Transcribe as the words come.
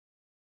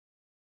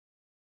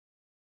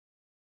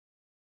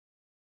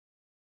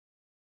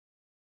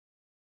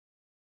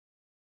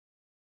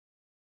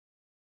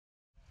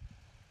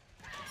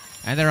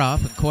And they're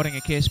off, and Courting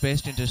a Kiss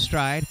best into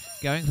stride.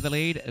 Going for the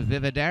lead,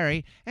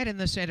 Vividari. And in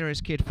the centre is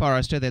Kid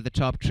Forrester. They're the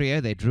top trio.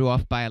 They drew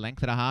off by a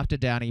length and a half to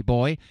Downy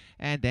Boy.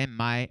 And then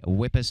My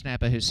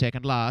Whippersnapper, who's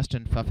second last.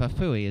 And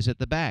Fafafui is at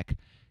the back.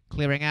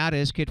 Clearing out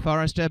is Kid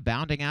Forrester,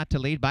 bounding out to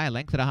lead by a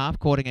length and a half,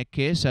 Courting a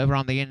Kiss. Over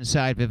on the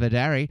inside,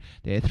 Vividari.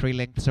 They're 3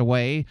 lengths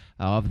away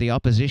of the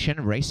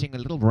opposition. Racing a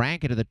little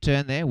rank into the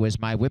turn there was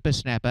My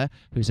Whippersnapper,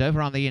 who's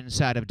over on the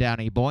inside of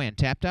Downy Boy, and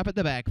tapped up at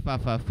the back,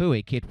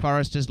 Fafafui. Kid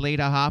Forrester's lead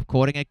a half,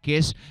 Courting a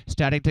Kiss,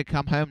 starting to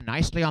come home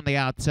nicely on the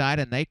outside,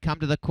 and they come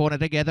to the corner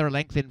together, a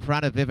length in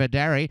front of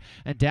Vividari,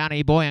 and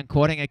Downy Boy and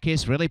Courting a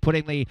Kiss really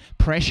putting the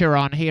pressure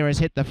on here has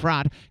hit the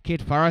front.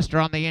 Kid Forrester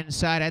on the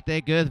inside at their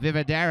girth,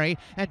 Vividari,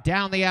 and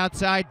down the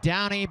outside,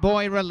 Downy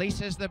Boy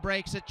releases the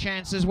brakes, a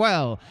chance as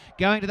well.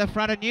 Going to the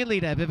front, a new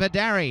leader,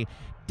 Vividari.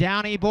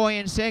 Downy Boy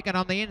in second,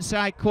 on the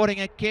inside, Courting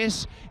a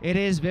Kiss. It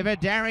is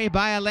Vividari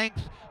by a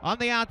length. On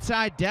the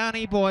outside,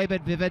 Downy Boy,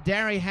 but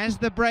Vividari has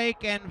the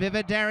break, and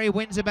Vividari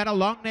wins about a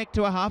long neck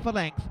to a half a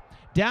length.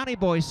 Downy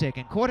Boy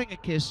second, Courting a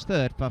Kiss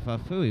third,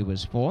 Fafafui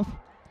was fourth.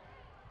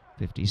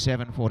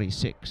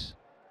 57.46.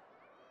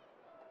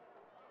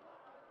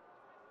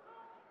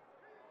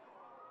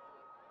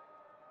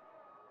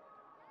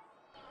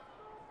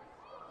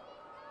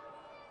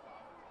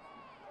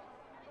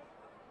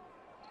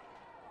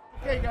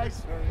 Okay,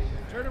 guys,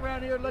 turn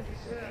around here and look.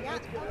 Yeah,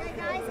 okay,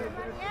 guys,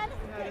 everyone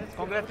in?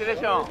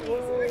 Congratulations.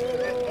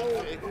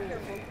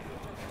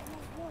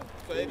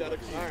 Fijn dat ik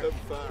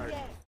zie.